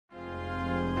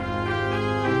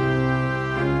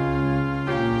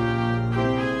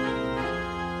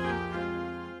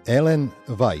Elen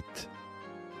Vajt.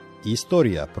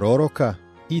 Istorija proroka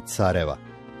i careva.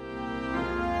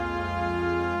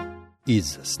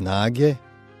 Iz snage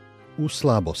u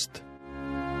slabost.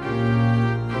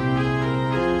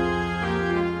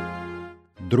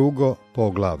 Drugo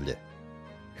poglavlje.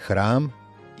 Hram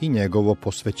i njegovo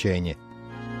posvecenje.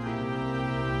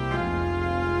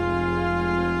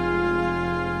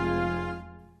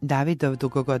 Davidov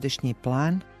dugogodišnji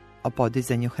plan o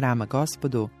podizanju hrama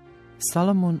Gospodu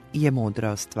Solomon je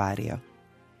mudro ostvario.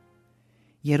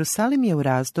 Jerusalim je u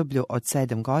razdoblju od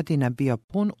 7 godina bio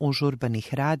pun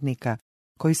užurbanih radnika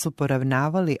koji su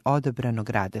poravnavali odabrano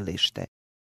gradilište.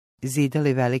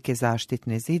 Zidali velike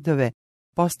zaštitne zidove,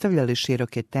 postavljali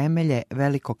široke temelje,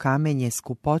 veliko kamenje,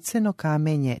 skupoceno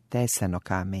kamenje, tesano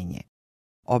kamenje.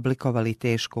 Oblikovali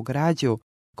tešku građu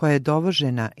koja je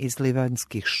dovožena iz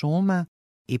livanskih šuma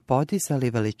i podizali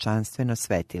veličanstveno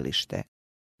svetilište.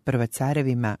 Prva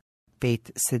carevima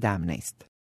 5:17.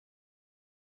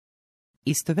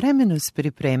 Istovremeno s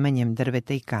pripremanjem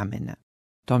drveta i kamena,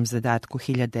 tom zadatku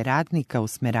hiljade radnika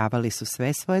usmeravali su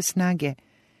sve svoje snage,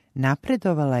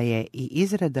 napredovala je i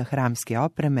izrada hramske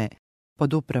opreme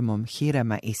pod upravom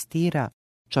Hrama iz Tira,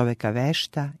 čoveka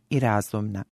vešta i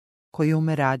razumna, koji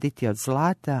ume raditi od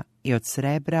zlata i od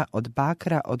srebra, od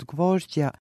bakra, od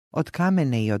gvožđa, od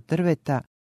kamene i od drveta,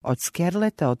 od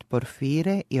skerleta, od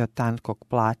porfire i od tankog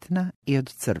platna i od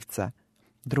crvca.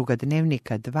 Druga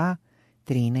dnevnika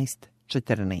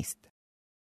 2:13-14.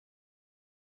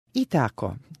 I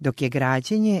tako, dok je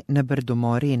građenje na brdu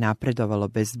Moriji napredovalo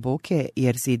bez buke,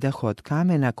 jer zidahu od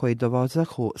kamena koji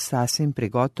dovozahu sasvim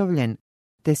prigotovljen,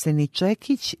 te se ni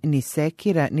čekić, ni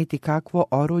sekira, niti kakvo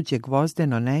oruđe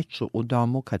gvozdeno neču u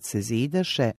domu kad se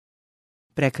zidaše,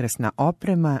 prekrasna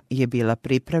oprema je bila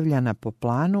pripravljena po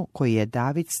planu koji je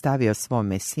David stavio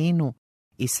svome sinu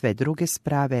i sve druge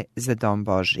sprave za dom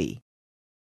Božiji.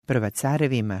 Prva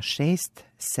carevima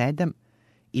 6:7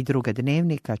 i druga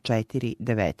dnevnika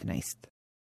 4:19.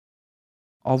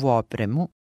 Ovu opremu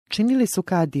činili su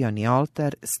kadioni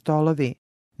oltar, stolovi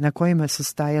na kojima su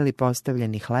stajali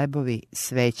postavljeni hlebovi,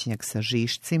 svećnjak sa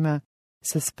žišcima,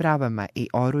 sa spravama i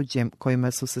oruđem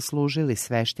kojima su se služili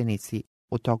sveštenici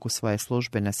u toku svoje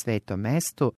službe na svetom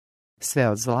mestu, sve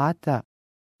od zlata,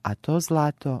 a to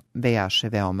zlato bejaše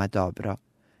veoma dobro.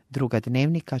 Druga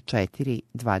dnevnika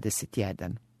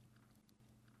 4:21.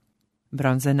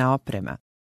 Bronzana oprema,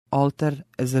 oltar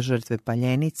za žrtve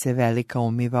paljenice, velika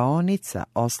umivaonica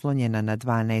oslonjena na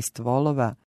 12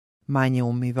 volova, manje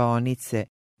umivaonice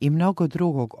i mnogo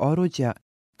drugog oruđa,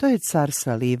 to je car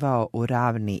salivao u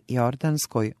ravni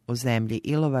Jordanskoj u zemlji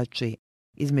Ilovači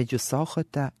između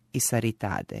Sohota i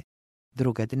Saritade.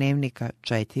 Druga dnevnika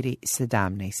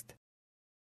 4:17.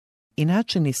 I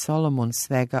načini Solomon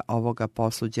svega ovoga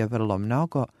posuđa vrlo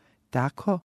mnogo,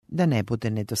 tako da ne bude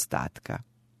nedostatka.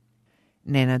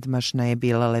 Nenadmašna je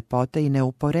bila lepota i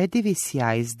neuporedivi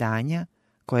sjaj izdanja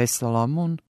koje je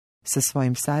Solomon sa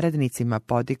svojim saradnicima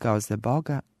podigao za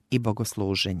Boga i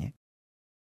bogosluženje.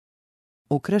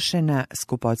 Ukrašena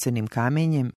skupocenim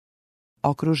kamenjem,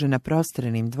 okružena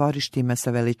prostranim dvorištima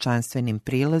sa veličanstvenim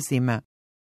prilazima,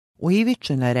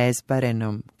 uivičena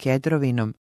rezbarenom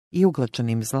kedrovinom i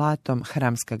uglačanim zlatom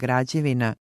hramska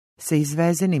građevina sa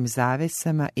izvezenim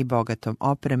zavesama i bogatom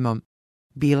opremom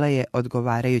bila je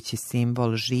odgovarajući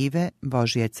simbol žive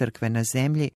Božje crkve na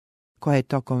zemlji, koja je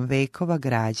tokom vekova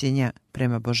građenja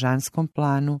prema božanskom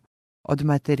planu od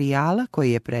materijala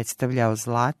koji je predstavljao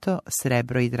zlato,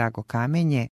 srebro i drago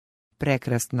kamenje,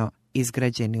 prekrasno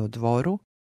izgrađeni u dvoru,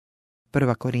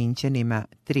 Prva Korinćanima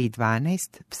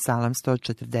 3:12, Psalam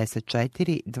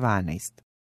 144:12.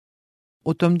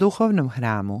 U tom duhovnom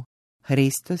hramu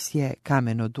Hristos je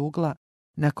kamen od ugla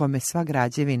na kome sva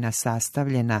građevina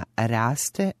sastavljena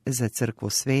raste za crkvu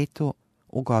svetu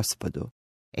u Gospodu.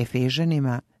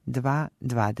 Efežanima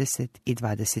 2:20 i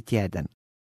 21.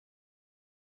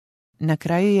 Na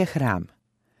kraju je hram,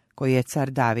 koji je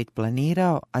car David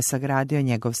planirao, a sagradio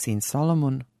njegov sin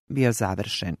Solomon, bio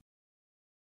završen.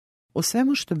 U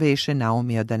svemu što beše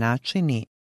naumio da načini,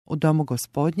 u domu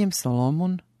Gospodnjem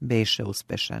Solomon beše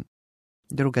uspešan.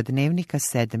 Druga dnevnika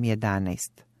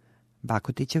 7:11.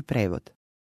 Bakotićev prevod.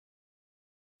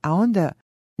 A onda,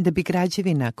 da bi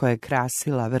građevina koja je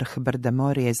krasila vrh brda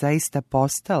Morije zaista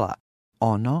postala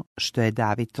ono što je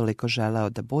David toliko želeo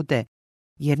da bude,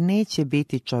 jer neće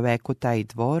biti čoveku taj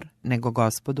dvor, nego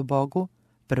Gospodu Bogu,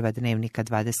 prva dnevnika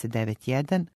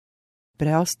 29:1,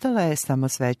 preostala je samo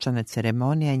svečana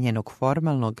ceremonija njenog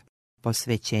formalnog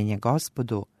posvećenja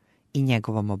Gospodu i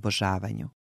njegovom obožavanju.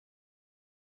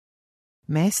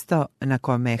 Mesto na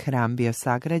kome je hram bio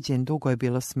sagrađen dugo je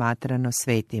bilo smatrano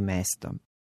svetim mestom.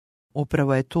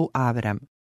 Upravo je tu Avram,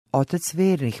 otac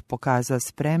vernih pokazao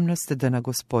spremnost da na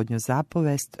Gospodnju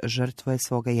zapovest žrtvuje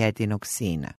svoga jedinog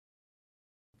sina.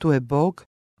 Tu je Bog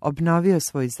obnovio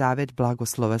svoj zavet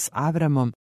blagoslova s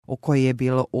Avramom, u koji je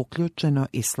bilo uključeno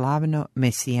i slavno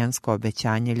mesijansko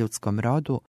obećanje ljudskom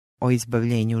rodu o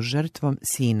izbavljenju žrtvom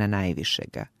sina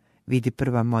najvišega. Vidi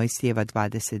 1. Mojsijeva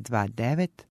 22:9,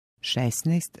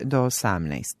 16 do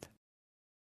 18.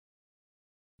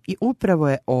 I upravo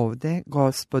je ovde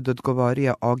Gospod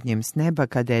odgovorio ognjem s neba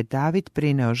kada je David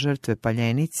prineo žrtve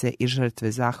paljenice i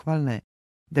žrtve zahvalne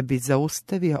da bi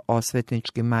zaustavio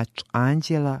osvetnički mač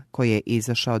anđela koji je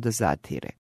izašao da zatire.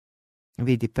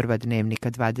 Vidi 1.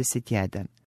 Dnevnika 21.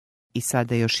 I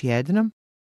sada još jednom,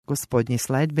 Gospodnji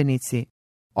sledbenici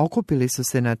okupili su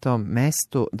se na tom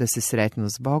mestu da se sretnu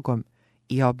s Bogom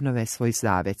i obnove svoj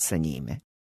zavet sa njime.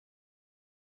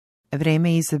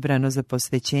 Vreme izabrano za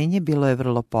posvećenje bilo je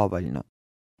vrlo povoljno.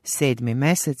 7.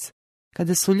 mesec,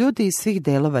 kada su ljudi iz svih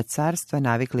delova carstva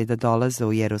navikli da dolaze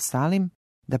u Jerusalim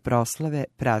da proslave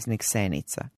praznik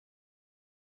Senica.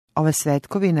 Ova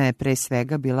svetkovina je pre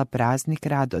svega bila praznik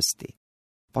radosti.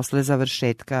 Posle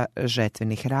završetka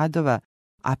žetvenih radova,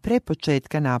 a pre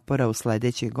početka napora u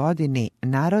sledećoj godini,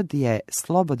 narod je,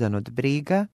 slobodan od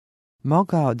briga,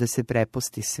 mogao da se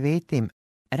prepusti svetim,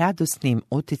 radosnim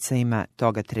uticajima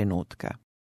toga trenutka.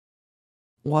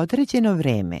 U određeno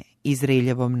vreme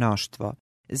Izraeljevo mnoštvo,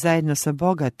 zajedno sa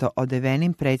bogato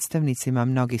odevenim predstavnicima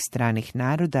mnogih stranih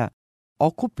naroda,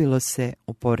 okupilo se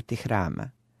u porti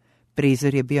Hrama.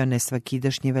 Prizor je bio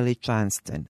nesvakidašnji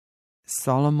veličanstven.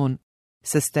 Solomon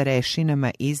sa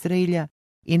starešinama Izraelja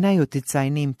i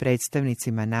najuticajnijim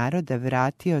predstavnicima naroda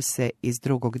vratio se iz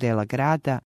drugog dela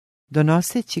grada,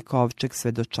 donoseći kovčeg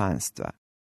svedočanstva.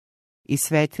 Iz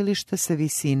svetilišta sa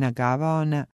visina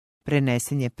Gavaona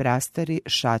prenesen je prastari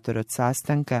šator od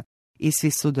sastanka i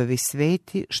svi sudovi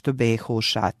sveti što behu u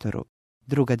šatoru.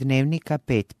 2. Dnevnika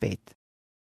 5:5.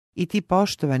 I ti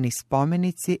poštovani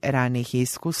spomenici ranih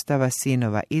iskustava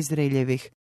sinova Izraeljevih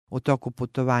u toku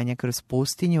putovanja kroz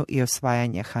pustinju i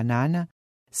osvajanja Hanana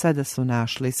sada su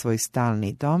našli svoj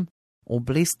stalni dom u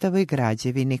blistavoj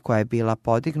građevini koja je bila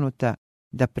podignuta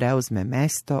da preuzme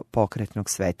mesto pokretnog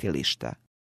svetilišta.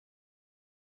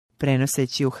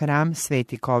 Prenoseći u hram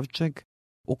sveti kovčeg,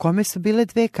 u kome su bile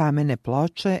 2 kamene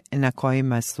ploče na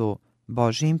kojima su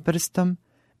Božjim prstom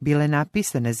bile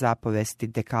napisane zapovesti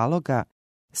dekaloga,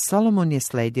 Solomon je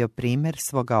sledio primer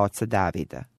svoga oca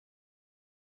Davida.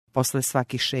 Posle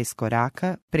svakih 6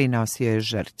 koraka prinosio je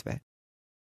žrtve.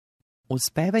 Uz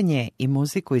pevanje i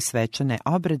muziku i svečane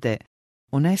obrede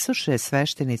unesuše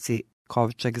sveštenici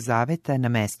kovčeg zaveta na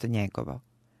mesto njegovo.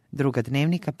 2.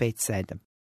 Dnevnika 5:7.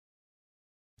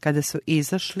 Kada su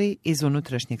izašli iz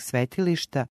unutrašnjeg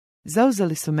svetilišta,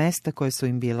 zauzeli su mesta koje su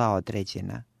im bila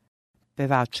određena.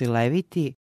 Pevači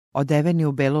leviti, odeveni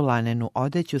u belu lanenu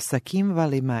odeću sa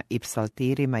kimvalima i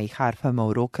psaltirima i harfama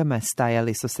u rukama,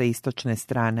 stajali su sa istočne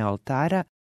strane oltara,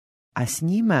 a s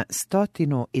njima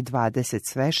 120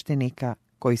 sveštenika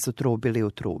koji su trubili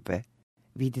u trube.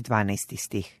 Vidi 12.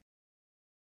 stih.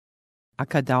 A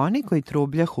kada oni koji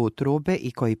trubljahu u trube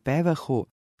i koji pevahu,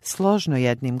 složno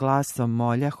jednim glasom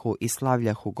moljahu i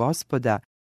slavljahu Gospoda,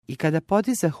 i kada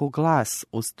podizahu glas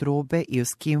uz trube i uz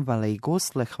kimvale i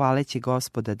gusle, hvaleći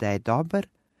Gospoda da je dobar,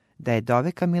 da je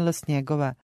doveka milost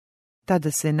njegova,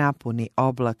 tada se napuni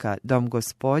oblaka dom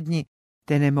Gospodnji,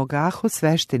 te ne mogahu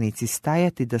sveštenici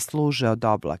stajati da služe od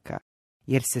oblaka,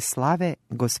 jer se slave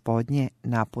Gospodnje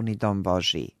napuni dom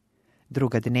Božiji.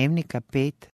 2. Dnevnika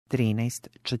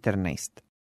 5:13-14.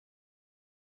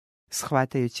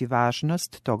 Shvatajući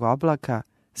važnost tog oblaka,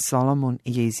 Solomon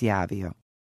je izjavio: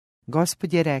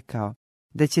 Gospod je rekao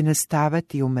da će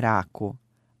nastavati u mraku,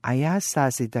 a ja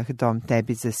sazidah dom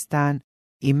tebi za stan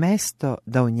i mesto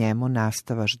da u njemu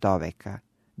nastavaš doveka.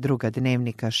 2.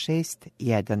 Dnevnika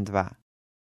 6:1-2.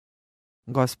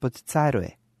 Gospod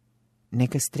caruje,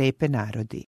 neka strepe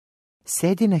narodi.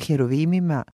 Sedi na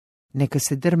heruvimima, neka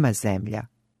se drma zemlja.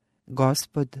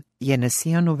 Gospod je na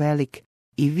Sionu velik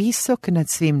i visok nad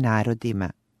svim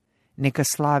narodima. Neka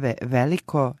slave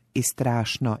veliko i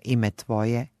strašno ime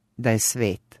tvoje, da je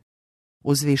svet.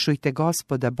 Uzvišujte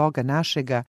Gospoda Boga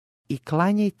našega i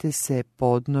klanjajte se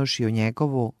podnožju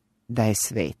njegovu, da je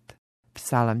svet.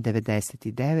 Psalam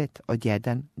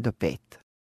 99:1-5.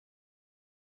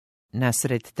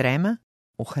 Nasred trema,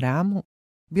 u hramu,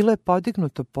 bilo je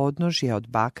podignuto podnožje od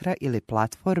bakra ili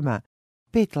platforma,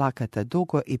 5 lakata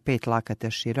dugo i 5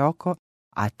 lakata široko,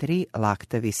 a 3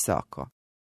 lakta visoko.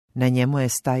 Na njemu je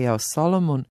stajao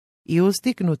Solomon i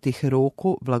uzdignutih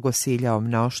ruku blagosiljao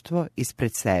mnoštvo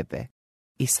ispred sebe.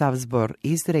 I sav zbor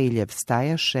Izraeljev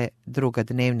stajaše. 2.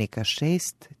 Dnevnika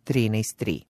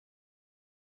 6:13-3.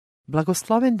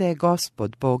 Blagosloven da je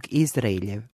Gospod, Bog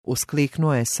Izraeljev,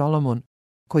 uskliknuo je Solomon,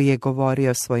 koji je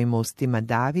govorio svojim ustima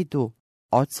Davidu,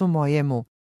 ocu mojemu,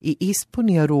 i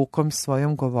ispunio rukom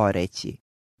svojom govoreći: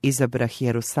 izabrah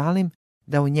Jerusalim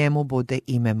da u njemu bude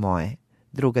ime moje.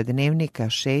 Druga Dnevnika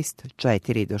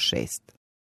 6:4-6.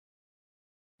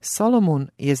 Solomon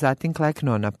je zatim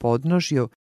kleknuo na podnožju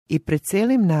i pred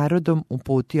celim narodom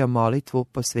uputio molitvu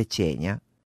posvećenja.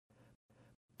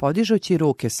 Podižući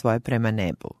ruke svoje prema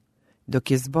nebu,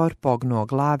 dok je zbor pognuo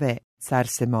glave, car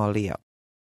se molio: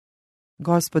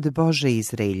 Gospod Bože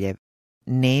Izraeljev,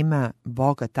 nema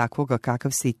Boga takvoga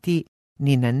kakav si ti,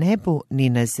 ni na nebu, ni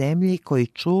na zemlji, koji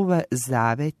čuva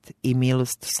zavet i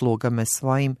milost slugama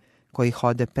svojim, koji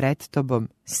hode pred tobom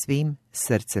svim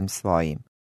srcem svojim.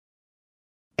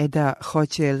 Da,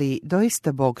 hoće li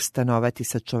doista Bog stanovati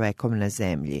sa čovekom na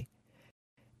zemlji?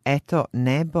 Eto,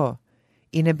 nebo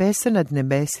i nebesa nad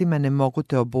nebesima ne mogu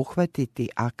te obuhvatiti,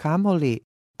 a kamoli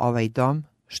ovaj dom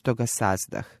što ga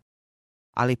sazdah.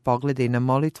 Ali pogledaj na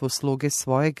molitvu sluge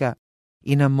svojega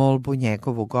i na molbu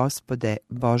njegovu, Gospode,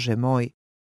 Bože moj.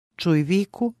 Čuj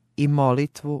viku i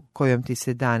molitvu kojom ti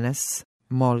se danas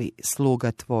moli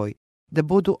sluga tvoj, da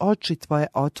budu oči tvoje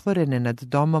otvorene nad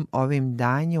domom ovim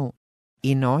danju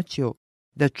i noću,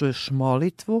 da čuješ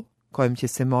molitvu kojom će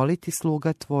se moliti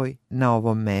sluga tvoj na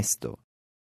ovom mestu.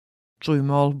 Čuj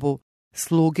molbu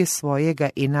sluge svojega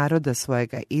i naroda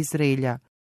svojega Izraelja,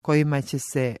 kojima će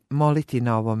se moliti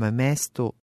na ovom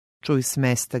mestu. Čuj s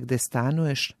mesta gde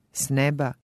stanuješ, s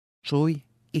neba, čuj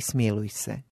i smiluj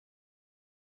se.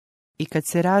 I kad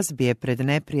se razbije pred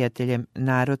neprijateljem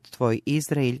narod tvoj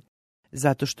Izrael,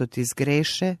 zato što ti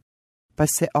zgreše, pa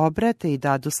se obrate i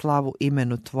dadu slavu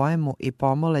imenu tvojemu i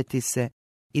pomole ti se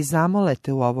i zamole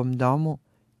te u ovom domu,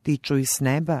 ti čuj s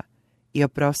neba i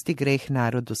oprosti greh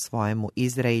narodu svojemu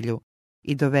Izraelju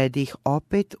i dovedi ih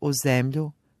opet u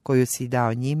zemlju koju si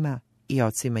dao njima i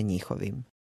ocima njihovim.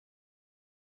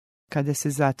 Kada se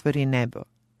zatvori nebo,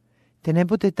 te ne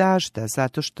bude dažda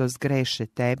zato što zgreše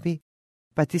tebi,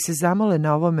 pa ti se zamole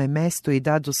na ovome mestu i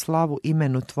dadu slavu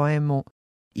imenu tvojemu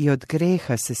i od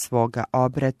greha se svoga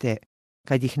obrate,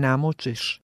 kad ih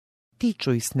namučiš, ti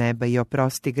čuj s neba i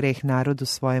oprosti greh narodu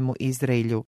svojemu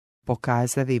Izraelju,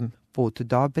 pokazav im put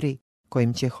dobri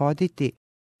kojim će hoditi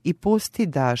i pusti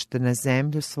dažd na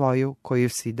zemlju svoju koju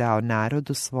si dao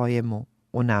narodu svojemu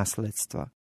u nasledstvo.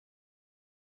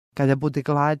 Kada bude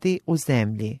gladi u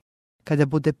zemlji, kada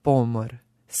bude pomor,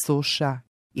 suša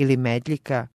ili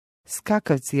medljika,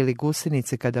 skakavci ili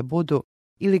gusenice kada budu,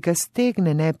 ili ga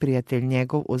stegne neprijatelj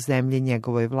njegov u zemlji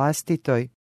njegovoj vlastitoj,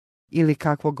 ili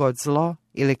kakvo god zlo,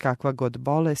 ili kakva god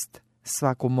bolest,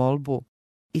 svaku molbu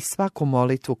i svaku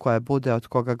molitvu koja bude od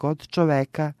koga god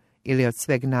čoveka ili od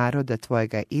sveg naroda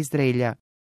tvojega Izraelja,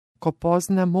 ko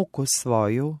pozna muku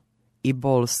svoju i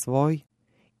bol svoj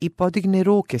i podigne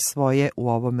ruke svoje u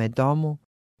ovome domu,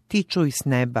 ti čuj s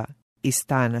neba i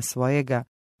stana svojega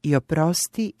i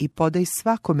oprosti i podaj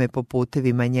svakome po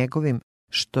putevima njegovim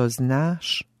što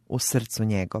znaš u srcu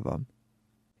njegovom.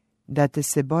 Da te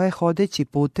se boje hodeći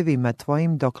putevima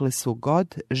tvojim dokle su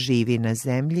god živi na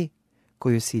zemlji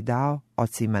koju si dao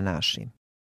ocima našim.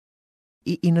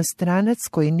 I inostranac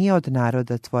koji nije od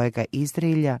naroda tvojega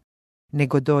Izraelja,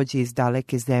 nego dođe iz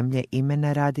daleke zemlje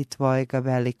imena radi tvojega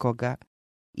velikoga,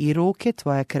 i ruke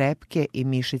tvoje krepke i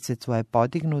mišice tvoje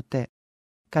podignute,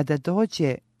 kada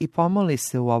dođe i pomoli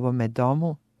se u ovome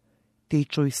domu, ti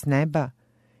čuj s neba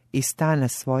i stana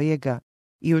svojega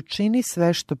i učini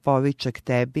sve što poviče k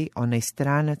tebi onaj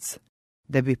stranac,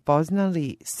 da bi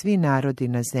poznali svi narodi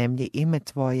na zemlji ime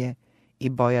tvoje i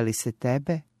bojali se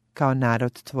tebe kao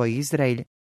narod tvoj Izraelj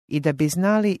i da bi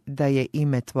znali da je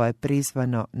ime tvoje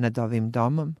prizvano nad ovim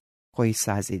domom koji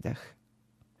sazidah.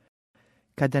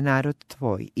 Kada narod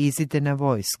tvoj izide na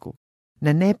vojsku,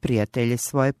 na neprijatelje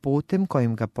svoje putem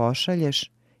kojim ga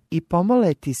pošalješ i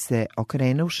pomole ti se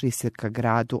okrenuvši se ka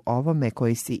gradu ovome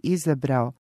koji si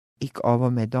izabrao i k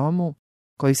ovome domu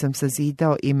koji sam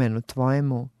sazidao imenu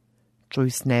tvojemu, čuj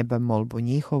s neba molbu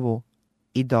njihovu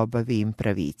i dobavi im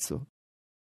pravicu.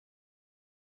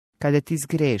 Kada ti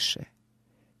zgreše,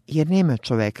 jer nema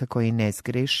čoveka koji ne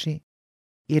zgreši,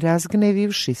 i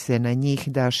razgnevivši se na njih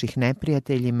daš ih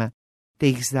neprijateljima, te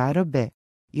ih zarobe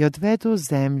i odvedu u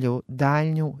zemlju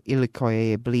daljnju ili koja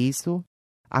je blizu,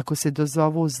 ako se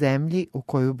dozovu u zemlji u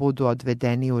koju budu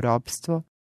odvedeni u robstvo,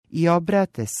 i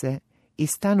obrate se i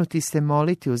stanu ti se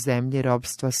moliti u zemlji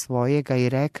robstva svojega i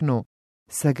reknu: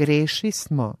 sagreši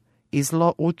smo i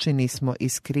zlo učini smo i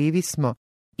skrivi smo,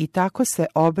 i tako se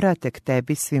obrate k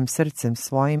tebi svim srcem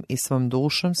svojim i svom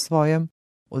dušom svojom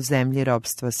u zemlji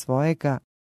robstva svojega,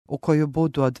 u koju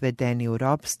budu odvedeni u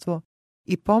robstvo,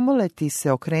 i pomole ti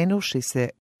se okrenuši se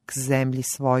k zemlji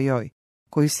svojoj,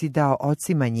 koju si dao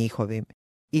ocima njihovim,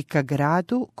 i ka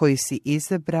gradu koji si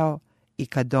izabrao, i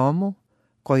ka domu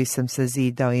koji sam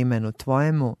sazidao imenu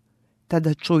tvojemu,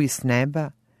 tada čuj s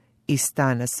neba i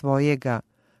stana svojega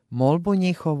molbu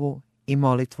njihovu i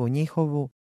molitvu njihovu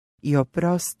i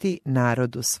oprosti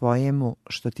narodu svojemu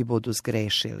što ti budu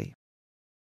zgrešili.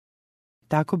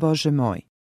 Tako, Bože moj,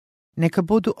 neka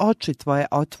budu oči tvoje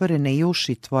otvorene i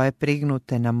uši tvoje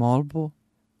prignute na molbu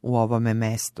u ovome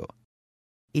mestu.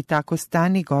 I tako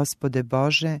stani, Gospode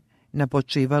Bože, na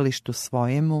počivalištu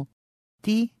svojemu,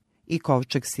 ti i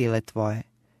kovčeg sile tvoje.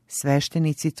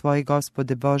 Sveštenici tvoji,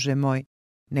 Gospode Bože moj,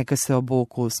 neka se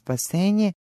obuku u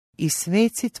spasenje i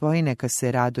sveci tvoji neka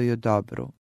se raduju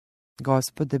dobru.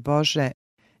 Gospode Bože,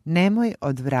 nemoj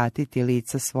odvratiti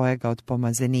lica svojega od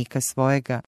pomazanika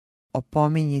svojega,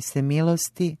 opominji se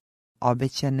milosti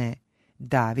obećane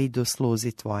Davidu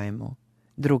sluzi tvojemu.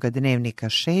 Druga Dnevnika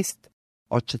 6,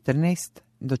 od 14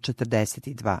 do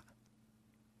 42.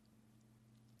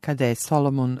 Kada je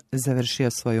Solomon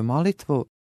završio svoju molitvu,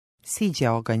 siđe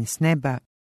oganj s neba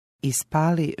i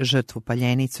spali žrtvu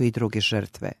paljenicu i druge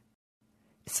žrtve.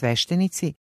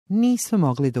 Sveštenici nisu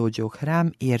mogli da uđu u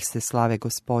hram jer se slave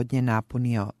Gospodnje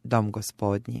napunio dom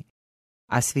Gospodnji,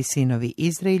 a svi sinovi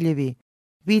Izraeljevi,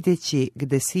 videći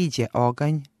gde siđe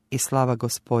oganj i slava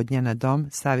Gospodnja na dom,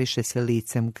 saviše se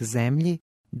licem k zemlji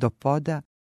do poda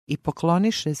i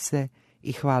pokloniše se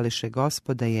i hvališe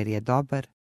Gospoda jer je dobar,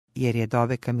 jer je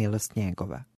doveka milost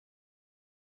njegova.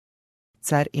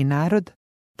 Car i narod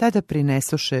tada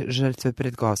prinesoše žrtve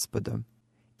pred Gospodom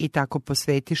i tako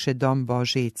posvetiše dom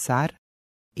Božiji car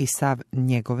i sav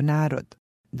njegov narod.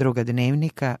 Druga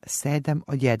Dnevnika 7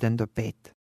 od 1 do 5.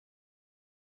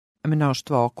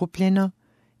 Mnoštvo okupljeno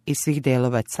iz svih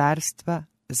delova carstva,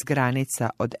 s granica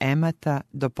od Emata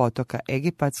do potoka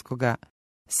Egipatskoga,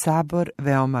 sabor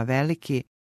veoma veliki,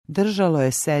 držalo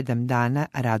je 7 dana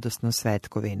radosnu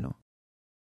svetkovinu.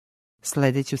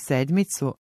 Sledeću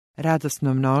sedmicu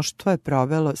radosno mnoštvo je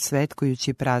provelo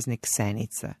svetkujući praznik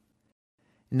Senica.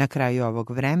 Na kraju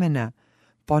ovog vremena,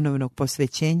 ponovnog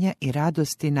posvećenja i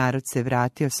radosti, narod se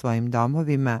vratio svojim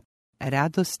domovima,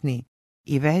 radosni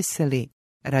i veseli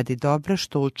radi dobra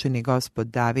što učini Gospod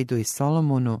Davidu i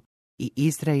Solomonu i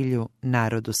Izraelju,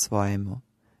 narodu svojemu.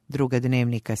 Druga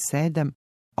Dnevnika 7,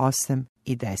 8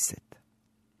 i 10.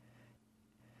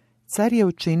 Car je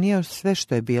učinio sve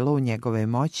što je bilo u njegove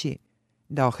moći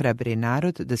da ohrabri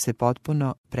narod da se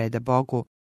potpuno preda Bogu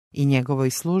i njegovoj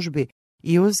službi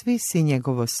i uzvisi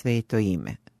njegovo sveto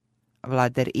ime.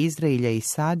 Vladar Izraelja i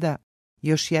sada,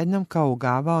 još jednom kao u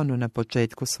Gavaonu na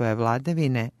početku svoje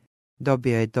vladavine,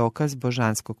 dobio je dokaz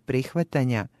božanskog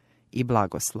prihvatanja i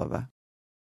blagoslova.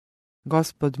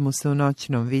 Gospod mu se u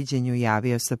noćnom viđenju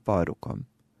javio sa porukom: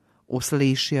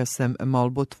 uslišio sam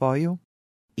molbu tvoju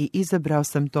i izabrao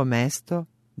sam to mesto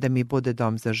da mi bude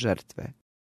dom za žrtve.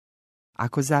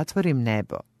 Ako zatvorim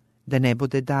nebo, da ne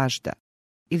bude dažda,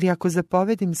 ili ako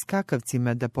zapovedim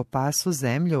skakavcima da popasu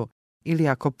zemlju, ili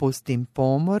ako pustim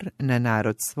pomor na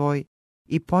narod svoj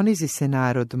i ponizi se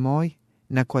narod moj,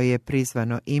 na koji je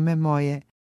prizvano ime moje,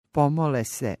 pomole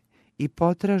se i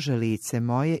potraže lice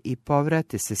moje i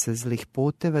povrate se sa zlih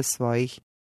puteva svojih,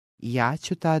 ja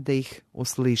ću tada ih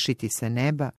uslišiti sa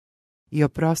neba i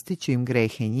oprostit ću im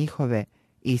grehe njihove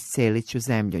i iscelit ću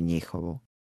zemlju njihovu.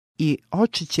 I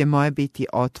oči će moje biti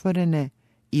otvorene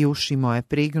i uši moje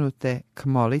prignute k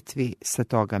molitvi sa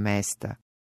toga mesta.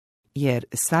 Jer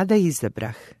sada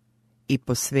izabrah i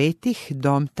posvetih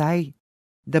dom taj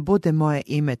da bude moje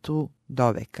ime tu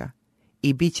doveka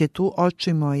i bit će tu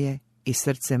oči moje i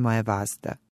srce moje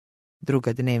vazda.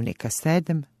 Druga Dnevnika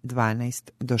 7, 12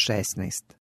 do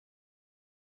 16.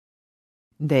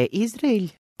 Da je Izraelj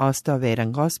ostao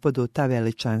veran Gospodu, ta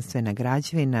veličanstvena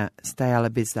građevina stajala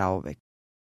bi zauvek,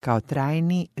 kao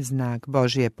trajni znak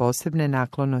Božije posebne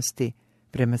naklonosti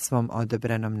prema svom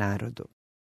odabranom narodu.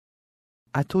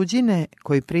 A tuđine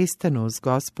koji pristanu uz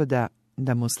Gospoda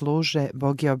da mu služe,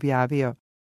 Bog je objavio,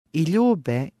 i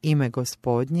ljube ime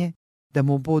Gospodnje, da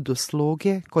mu budu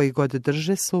sluge koji god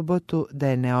drže subotu, da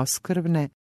je ne oskrvne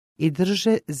i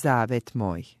drže zavet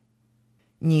moj.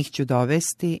 Njih ću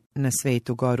dovesti na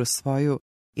svetu goru svoju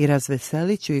i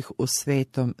razveselit ću ih u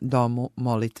svetom domu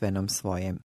molitvenom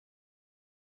svojem.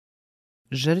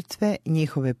 Žrtve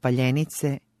njihove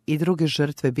paljenice i druge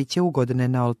žrtve bit će ugodne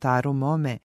na oltaru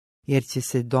mome, jer će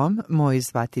se dom moj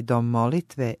zvati dom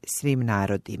molitve svim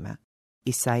narodima.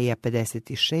 Isaija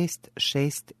 56,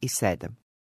 6 i 7.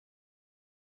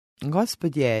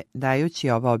 Gospod je, dajući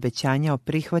ova obećanja o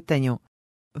prihvatanju,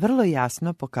 vrlo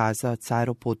jasno pokazao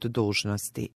caru put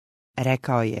dužnosti.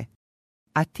 Rekao je: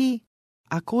 a ti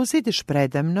Ako uzidiš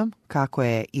predamnom, kako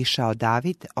je išao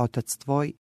David, otac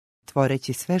tvoj,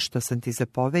 tvoreći sve što sam ti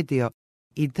zapovedio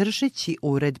i držeći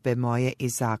uredbe moje i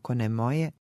zakone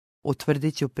moje,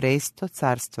 utvrdit ću presto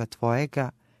carstva tvojega,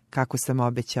 kako sam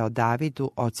obećao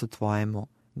Davidu, ocu tvojemu,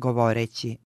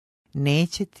 govoreći,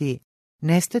 neće ti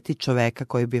nestati čoveka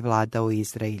koji bi vladao u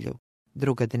Izraelju.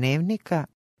 Druga Dnevnika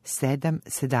 7,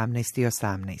 17 i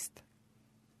 18.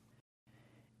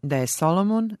 Da je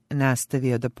Solomon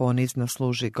nastavio da ponizno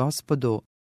služi Gospodu,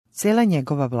 cijela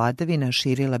njegova vladavina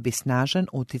širila bi snažan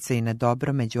uticaj na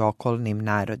dobro među okolnim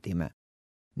narodima.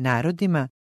 Narodima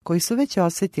koji su već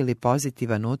osjetili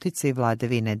pozitivan uticaj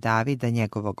vladavine Davida,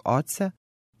 njegovog oca,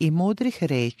 i mudrih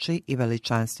reči i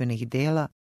veličanstvenih dela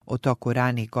u toku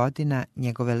ranih godina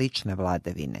njegove lične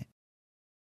vladavine.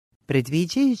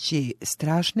 Predviđajući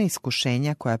strašne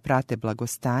iskušenja koja prate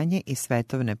blagostanje i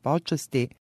svetovne počasti,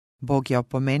 Bog je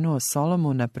opomenuo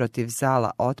Solomona protiv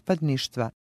zala otpadništva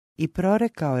i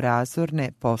prorekao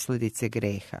razorne posljedice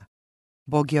greha.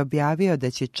 Bog je objavio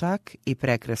da će čak i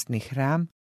prekrasni hram,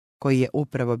 koji je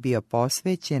upravo bio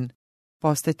posvećen,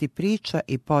 postati priča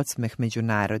i podsmeh među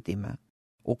narodima,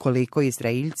 ukoliko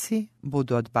Izraeljci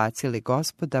budu odbacili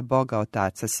Gospoda, Boga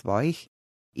otaca svojih,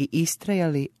 i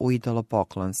istrajali u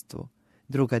idolopoklonstvu.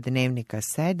 Druga Dnevnika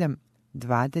 7,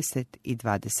 20 i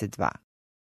 22.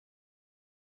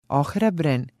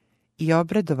 Ohrabren i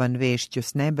obradovan vešću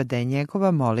s neba da je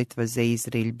njegova molitva za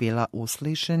Izrael bila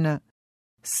uslišena,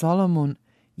 Solomon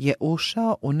je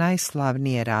ušao u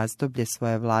najslavnije razdoblje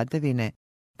svoje vladavine,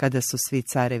 kada su svi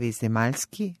carevi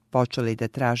zemaljski počeli da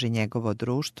traže njegovo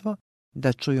društvo,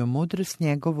 da čuju mudrost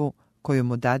njegovu koju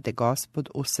mu dade Gospod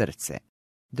u srce.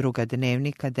 Druga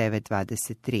Dnevnika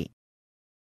 9.23.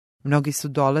 Mnogi su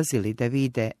dolazili da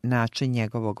vide način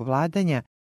njegovog vladanja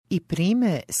i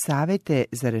prime savete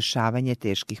za rešavanje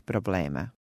teških problema.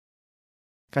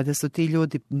 Kada su ti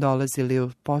ljudi dolazili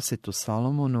u posetu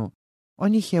Solomonu,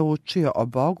 on ih je učio o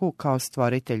Bogu kao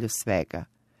stvoritelju svega,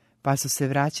 pa su se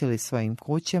vraćali svojim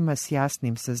kućama s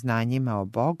jasnim saznanjima o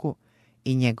Bogu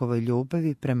i njegovoj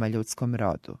ljubavi prema ljudskom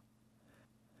rodu.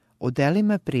 U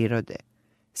delima prirode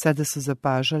sada su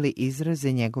zapažali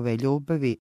izraze njegove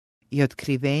ljubavi i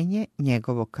otkrivenje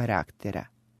njegovog karaktera.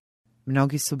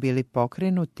 Mnogi su bili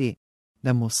pokrenuti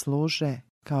da mu služe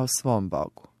kao svom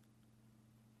Bogu.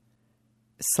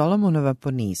 Solomonova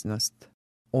poniznost.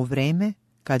 U vreme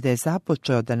kada je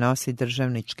započeo da nosi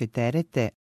državničke terete,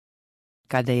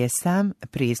 kada je sam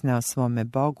priznao svome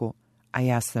Bogu, a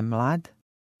ja sam mlad,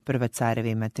 Prva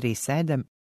Carevima 3.7,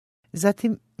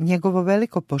 zatim njegovo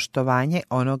veliko poštovanje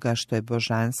onoga što je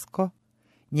božansko,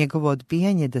 njegovo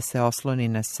odbijanje da se osloni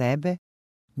na sebe,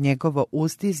 njegovo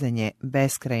uzdizanje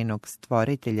beskrajnog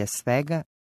stvoritelja svega,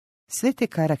 sve te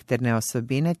karakterne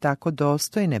osobine tako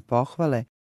dostojne pohvale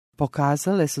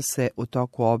pokazale su se u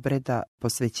toku obreda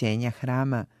posvećenja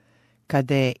hrama,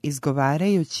 kada je,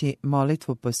 izgovarajući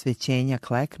molitvu posvećenja,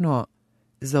 kleknuo,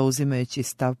 zauzimajući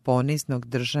stav poniznog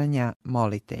držanja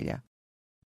molitelja.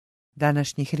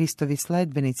 Današnji Hristovi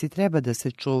sledbenici treba da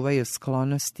se čuvaju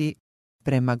sklonosti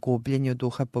prema gubljenju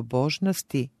duha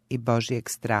pobožnosti i Božijeg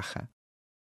straha.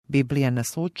 Biblija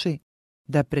nas uči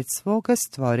da pred svoga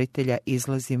stvoritelja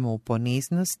izlazimo u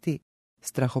poniznosti,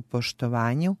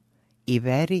 strahopoštovanju i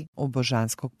veri u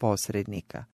božanskog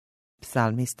posrednika.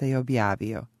 Psalmista je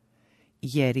objavio: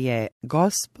 jer je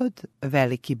Gospod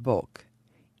veliki Bog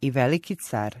i veliki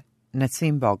car nad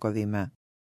svim bogovima.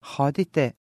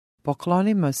 Hodite,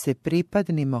 poklonimo se,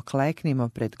 pripadnimo, kleknimo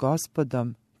pred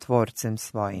Gospodom, tvorcem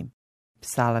svojim.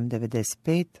 Psalam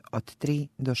 95 od 3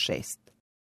 do 6.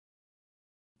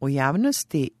 U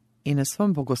javnosti i na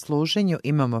svom bogosluženju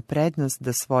imamo prednost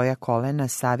da svoja kolena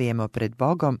savijemo pred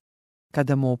Bogom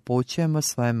kada mu upućujemo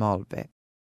svoje molbe.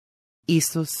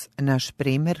 Isus, naš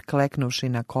primjer, kleknuši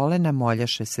na kolena,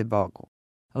 moljaše se Bogu.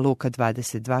 Luka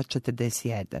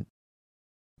 22.41.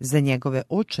 Za njegove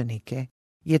učenike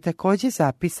je također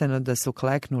zapisano da su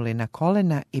kleknuli na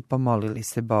kolena i pomolili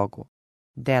se Bogu.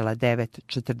 Dela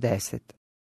 9.40.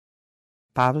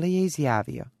 Pavle je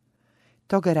izjavio: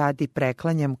 toga radi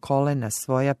preklanjam kolena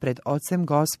svoja pred Ocem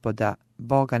Gospoda,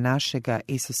 Boga našega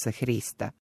Isusa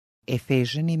Hrista.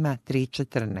 Efežanima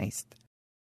 3.14.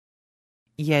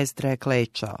 Jezdra je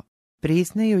klečao,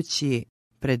 priznajući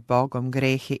pred Bogom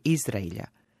grehe Izraelja,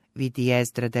 vidi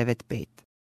Jezdra 9.5.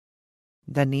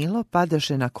 Danilo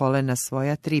padaše na kolena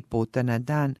svoja 3 puta na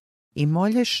dan i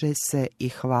molješe se i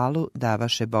hvalu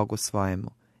davaše Bogu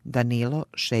svojemu, Danilo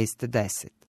 6.10.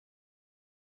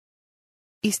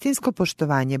 Istinsko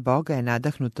poštovanje Boga je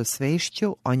nadahnuto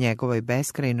svešću o njegovoj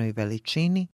beskrajnoj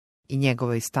veličini i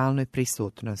njegovoj stalnoj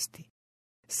prisutnosti.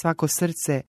 Svako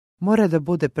srce mora da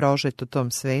bude prožeto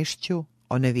tom svešću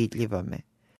o nevidljivome.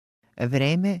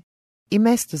 Vreme i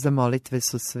mesto za molitve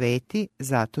su sveti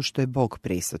zato što je Bog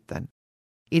prisutan.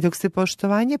 I dok se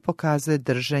poštovanje pokazuje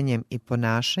držanjem i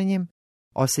ponašanjem,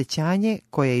 osjećanje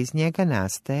koje iz njega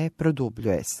nastaje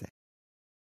produbljuje se.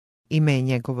 Ime je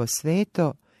njegovo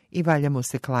sveto i valja mu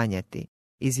se klanjati,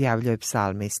 izjavljuje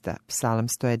psalmista, Psalam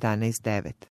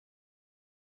 111:9.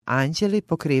 Anđeli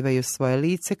pokrivaju svoje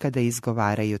lice kada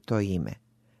izgovaraju to ime.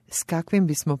 S kakvim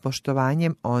bismo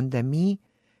poštovanjem onda mi,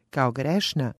 kao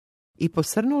grešna i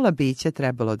posrnula bića,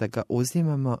 trebalo da ga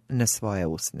uzimamo na svoje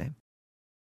usne.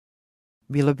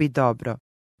 Bilo bi dobro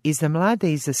i za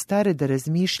mlade i za stare da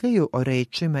razmišljaju o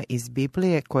rečima iz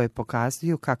Biblije koje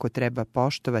pokazuju kako treba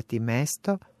poštovati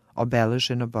mesto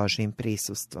obeleženo Božjim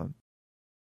prisustvom.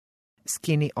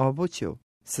 Skini obuću,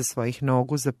 sa svojih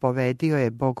nogu zapovedio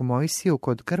je Bog Mojsiju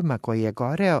kod grma koji je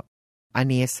goreo, a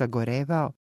nije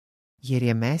sagorevao, jer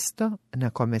je mesto na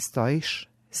kome stojiš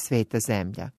sveta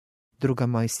zemlja. 2.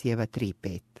 Mojsijeva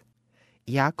 3:5.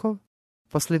 Jakov,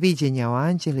 posle viđenja o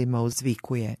anđelima,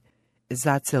 uzvikuje: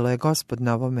 Zacelo je Gospod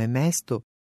na ovome mestu,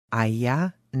 a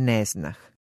ja ne znah.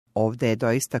 Ovde je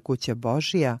doista kuća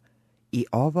Božija i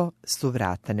ovo su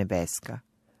vrata nebeska.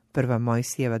 1.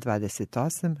 Mojsijeva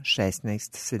 28,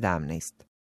 16, 17.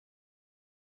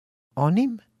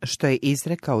 Onim što je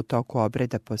izrekao u toku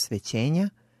obreda posvećenja,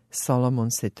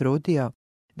 Solomon se trudio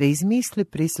da iz misli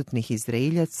prisutnih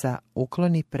Izraeljaca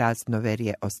ukloni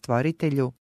praznoverje o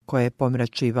Stvoritelju koje je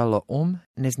pomračivalo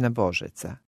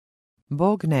neznabožaca.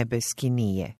 Bog nebeski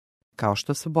nije, kao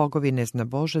što su bogovi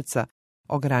neznabožaca,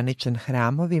 ograničen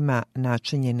hramovima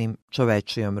načinjenim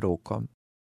čovečijom rukom.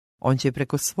 On će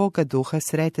preko svoga duha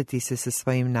sretati se sa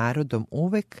svojim narodom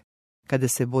uvek kada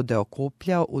se bude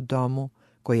okupljao u domu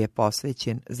koji je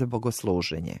posvećen za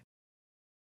bogosluženje.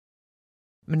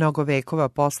 Mnogo vekova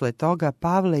posle toga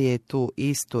Pavle je tu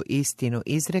istu istinu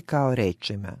izrekao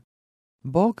rečima: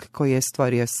 Bog koji je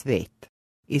stvorio svet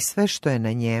i sve što je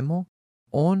na njemu,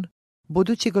 on,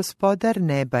 budući gospodar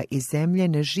neba i zemlje,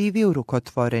 ne živi u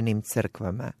rukotvorenim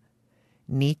crkvama,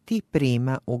 niti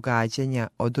prima ugađanja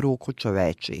od ruku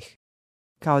čovečih,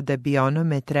 kao da bi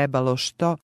onome trebalo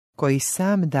što koji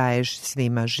sam daješ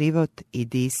svima život i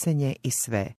disanje i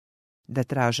sve, da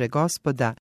traže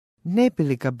Gospoda, ne bi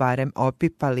li ga barem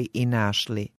opipali i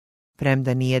našli,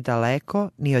 premda nije daleko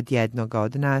ni od jednoga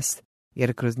od nas,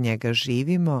 jer kroz njega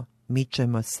živimo,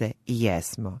 mičemo se i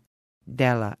jesmo.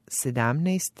 Dela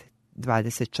 17,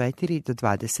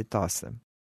 24-28.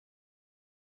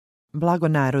 Blago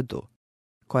narodu,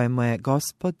 kojemu je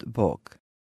Gospod Bog,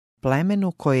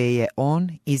 plemenu koje je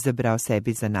on izabrao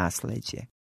sebi za nasleđe.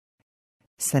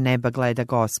 Sa neba gleda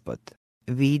Gospod,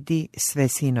 vidi sve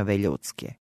sinove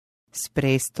ljudske. S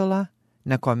prestola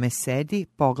na kome sedi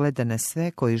pogleda na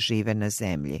sve koji žive na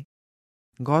zemlji.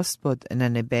 Gospod na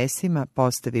nebesima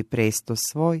postavi presto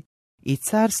svoj i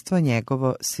carstvo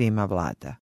njegovo svima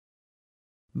vlada.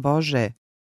 Bože,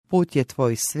 put je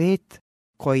tvoj svet,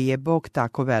 koji je Bog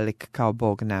tako velik kao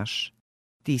Bog naš.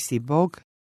 Ti si Bog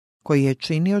koji je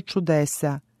činio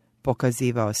čudesa,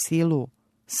 pokazivao silu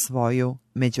svoju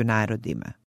među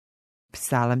narodima.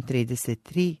 Psalam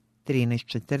 33,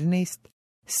 13-14,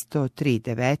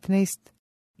 103-19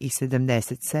 i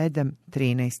 77,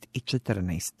 13 i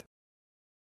 14.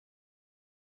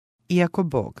 Iako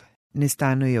Bog ne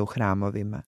stanuje u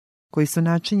hramovima, koji su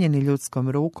načinjeni ljudskom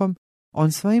rukom,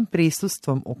 on svojim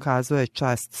prisustvom ukazuje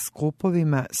čast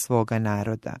skupovima svoga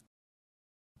naroda.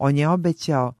 On je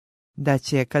obećao da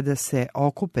će, kada se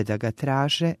okupe da ga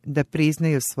traže, da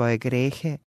priznaju svoje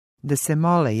grehe, da se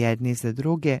mole jedni za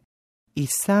druge i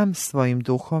sam svojim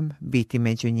duhom biti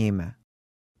među njima.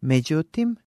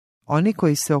 Međutim, oni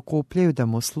koji se okupljaju da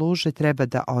mu služe treba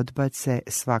da odbace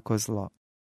svako zlo.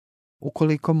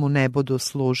 Ukoliko mu ne budu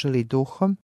služili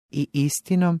duhom i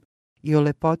istinom i u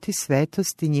lepoti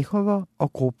svetosti, njihovo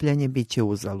okupljanje bit će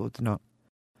uzaludno.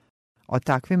 O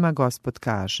takvima Gospod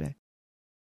kaže: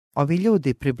 Ovi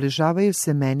ljudi približavaju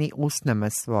se meni usnama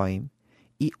svojim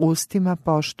i ustima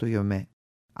poštuju me,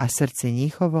 a srce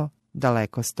njihovo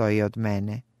daleko stoji od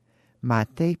mene.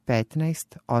 Matej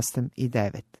 15, 8 i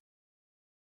 9.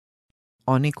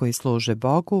 Oni koji služe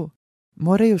Bogu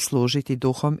moraju služiti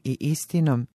duhom i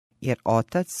istinom, jer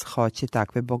Otac hoće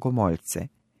takve bogomoljce.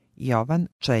 Jovan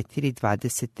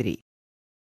 4:23.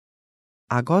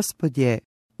 A Gospod je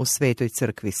u svetoj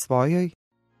crkvi svojoj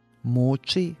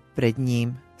muči pred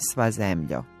njim sva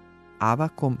zemljo.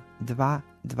 Avakum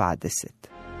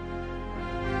 2:20.